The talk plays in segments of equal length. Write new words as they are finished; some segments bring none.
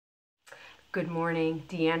Good morning,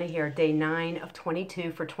 Deanna here, day 9 of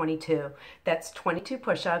 22 for 22. That's 22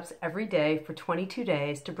 push-ups every day for 22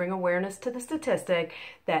 days to bring awareness to the statistic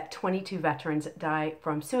that 22 veterans die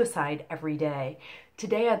from suicide every day.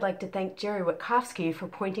 Today I'd like to thank Jerry Witkowski for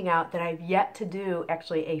pointing out that I've yet to do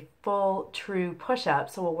actually a full true push-up,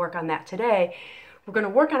 so we'll work on that today. We're going to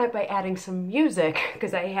work on it by adding some music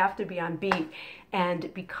because I have to be on beat.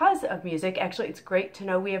 And because of music, actually it's great to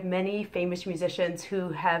know we have many famous musicians who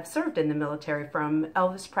have served in the military, from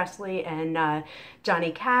Elvis Presley and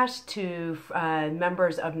Johnny Cash to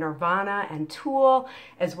members of Nirvana and Tool,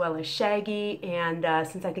 as well as Shaggy. And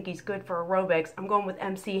since I think he's good for aerobics, I'm going with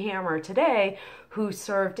MC Hammer today, who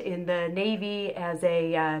served in the Navy as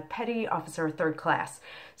a petty officer, 3rd class.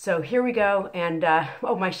 So here we go. And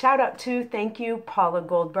oh, my shout out to, thank you, Paula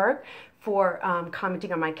Goldberg, for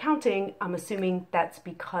commenting on my counting. I'm assuming that's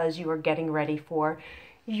because you are getting ready for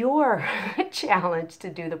your challenge to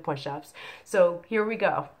do the push-ups. So here we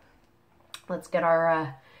go. Let's get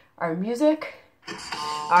our music.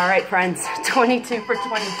 All right, friends, 22 for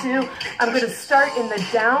 22. I'm going to start in the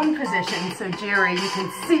down position so, Jerry, you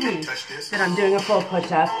can see that I'm doing a full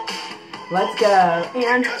push-up. Let's go.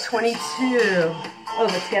 And 22. Oh,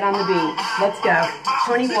 let's get on the beat. Let's go.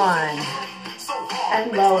 21.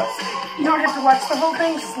 And lower. You don't have to watch the whole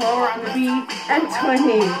thing. Slower on the beat. And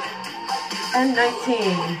 20. And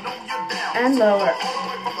 19. And lower.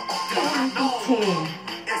 And 18.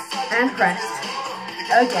 And crest.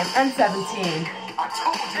 Again. And 17.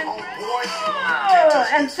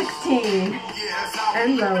 And 16.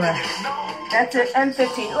 And lower. That's it. And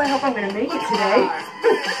 15. Oh, I hope I'm going to make it today.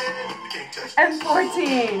 And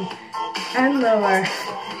 14. And lower.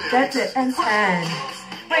 That's it. And 10.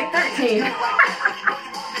 Wait, 13.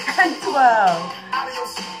 And 12.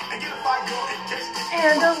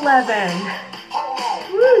 And 11.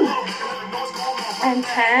 Woo. And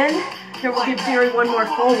 10. Here, we'll give Jerry one more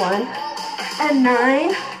full one. And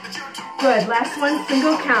 9. Good. Last one,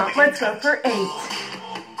 single count. Let's go for 8.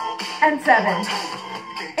 And 7.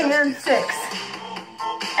 And 6.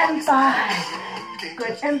 And 5.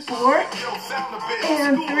 Good. And 4.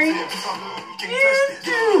 And 3. And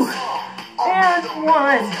 2. And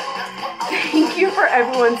 1. Thank you for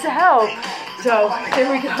everyone's help. So there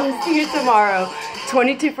we go. See you tomorrow.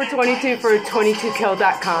 22 for 22 for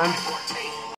 22kill.com.